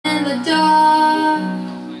the dark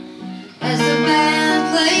as the band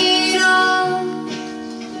played on.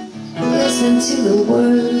 Listen to the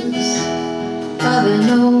words of an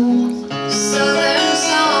old southern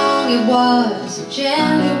song. It was a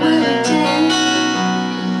January day,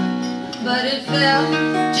 but it felt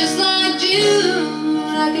just like June.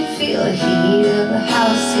 I could feel the heat of the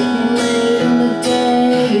house sitting late in the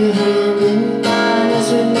day. Your hand in mine as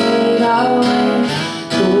we made our way.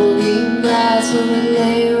 Cool green grass when we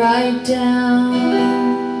lay right down.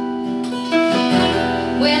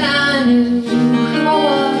 When I knew who I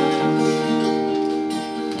was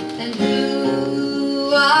and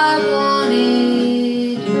who I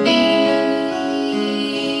wanted to be.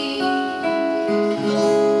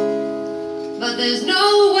 But there's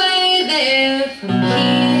no way there from here.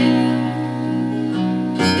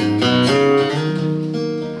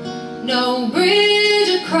 No bridge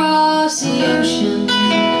across the ocean,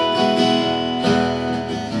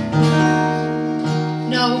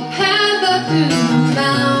 no path up through the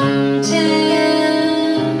mountain,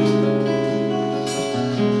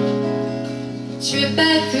 trip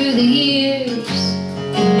back through the years.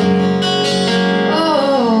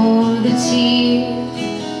 Oh, the tears.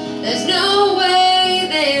 There's no way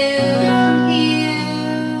there from here.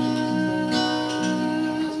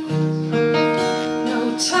 No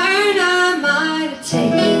turn I might have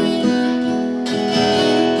taken.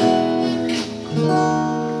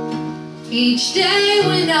 Each day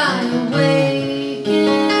when I awaken,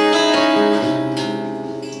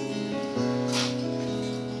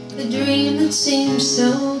 the dream that seemed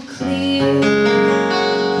so clear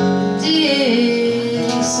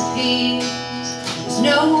disappears. There's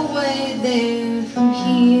no way there from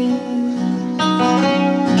here.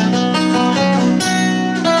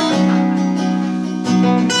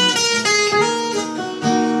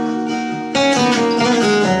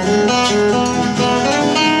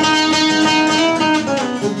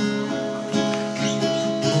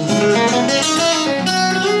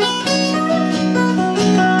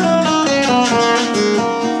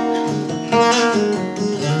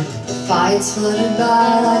 Fights floated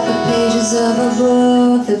by like the pages of a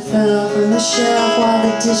book that fell from the shelf while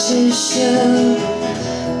the dishes shook.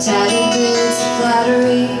 Tattered bits of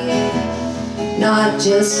flattery, not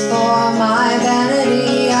just for my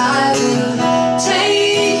vanity. I would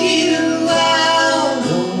take you out,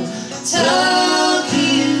 tuck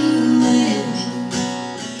you in,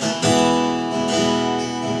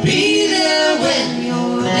 be there when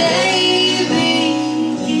your day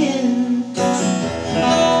begins,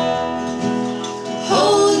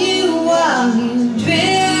 hold you while you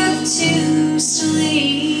drift to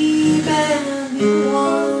sleep, and you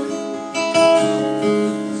want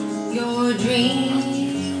your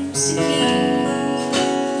dreams to keep.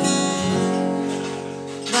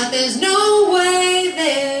 But there's no way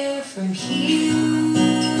there from here.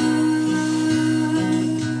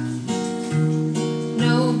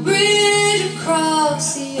 No bridge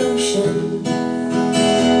across the ocean,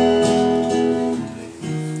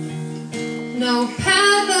 no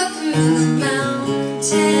path up through the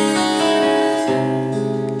mountain,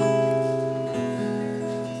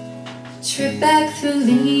 trip back through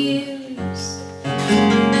the years.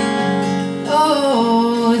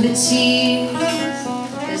 Oh, the tears.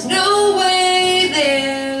 There's no way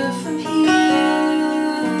there from here.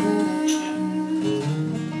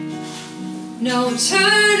 No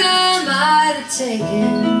turn I might have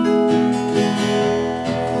taken.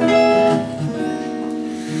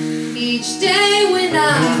 Each day when I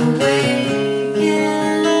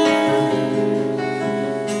awaken,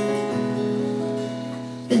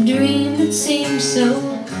 the dream that seemed so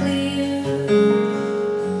clear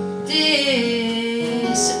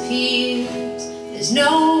disappears. There's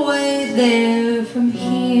no way there from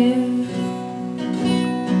here.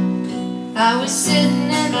 I was sitting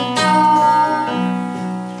in the dark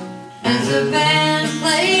as the band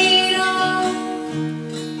played on,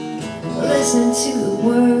 listening to the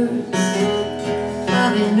words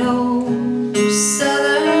of an old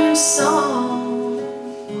southern song.